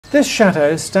This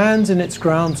chateau stands in its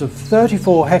grounds of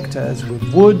 34 hectares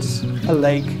with woods, a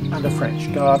lake and a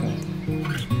French garden.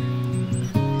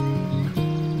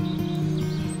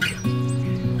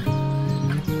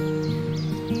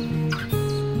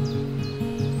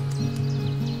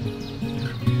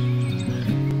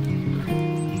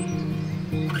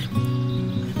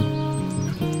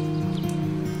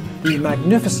 The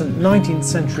magnificent 19th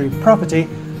century property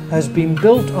has been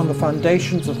built on the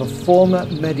foundations of a former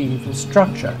medieval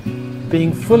structure,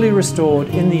 being fully restored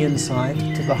in the inside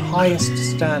to the highest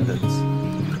standards.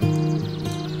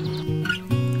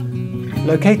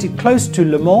 Located close to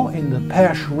Le Mans in the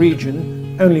Perche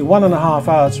region, only 1.5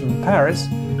 hours from Paris,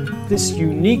 this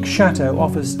unique chateau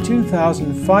offers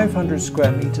 2,500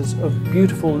 square meters of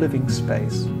beautiful living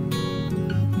space.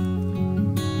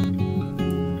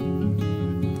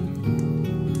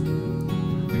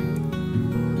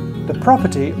 The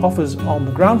property offers on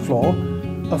the ground floor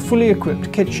a fully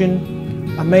equipped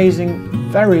kitchen, amazing,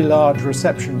 very large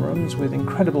reception rooms with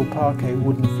incredible parquet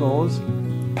wooden floors,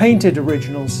 painted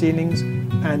original ceilings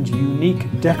and unique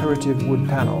decorative wood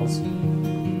panels.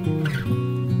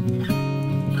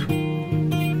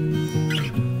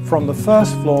 From the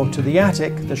first floor to the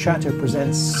attic, the chateau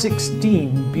presents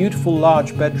 16 beautiful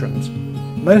large bedrooms,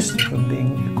 most of them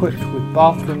being equipped with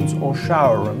bathrooms or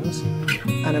shower rooms,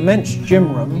 an immense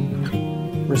gym room,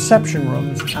 reception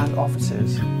rooms and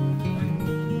offices.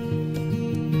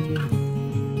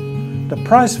 The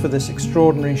price for this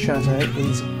extraordinary chateau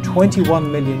is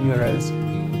 21 million euros,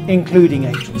 including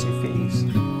agency fees.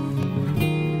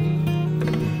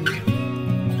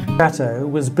 The chateau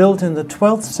was built in the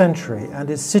 12th century and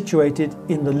is situated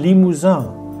in the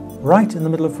Limousin, right in the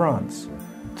middle of France,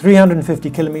 350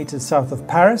 kilometers south of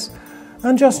Paris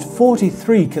and just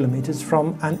 43 kilometers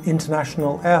from an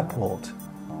international airport.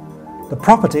 The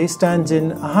property stands in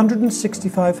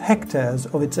 165 hectares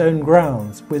of its own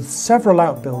grounds with several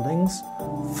outbuildings,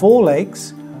 4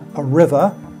 lakes, a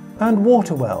river and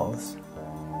water wells.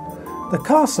 The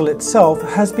castle itself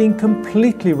has been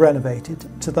completely renovated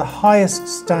to the highest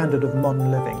standard of modern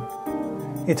living.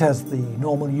 It has the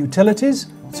normal utilities,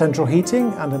 central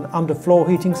heating and an underfloor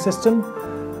heating system,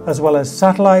 as well as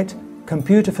satellite,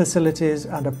 computer facilities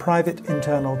and a private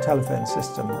internal telephone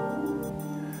system.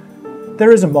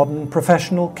 There is a modern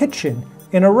professional kitchen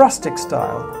in a rustic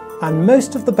style, and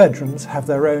most of the bedrooms have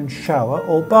their own shower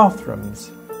or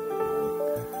bathrooms.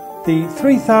 The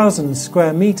 3,000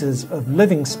 square meters of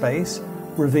living space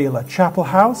reveal a chapel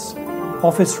house,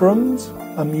 office rooms,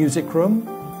 a music room,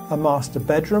 a master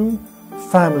bedroom,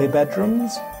 family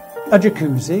bedrooms, a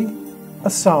jacuzzi, a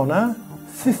sauna,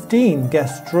 15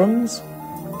 guest rooms,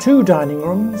 2 dining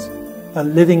rooms, a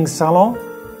living salon,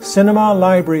 cinema,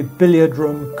 library, billiard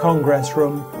room, congress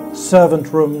room,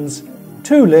 servant rooms,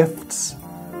 2 lifts,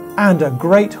 and a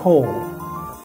great hall.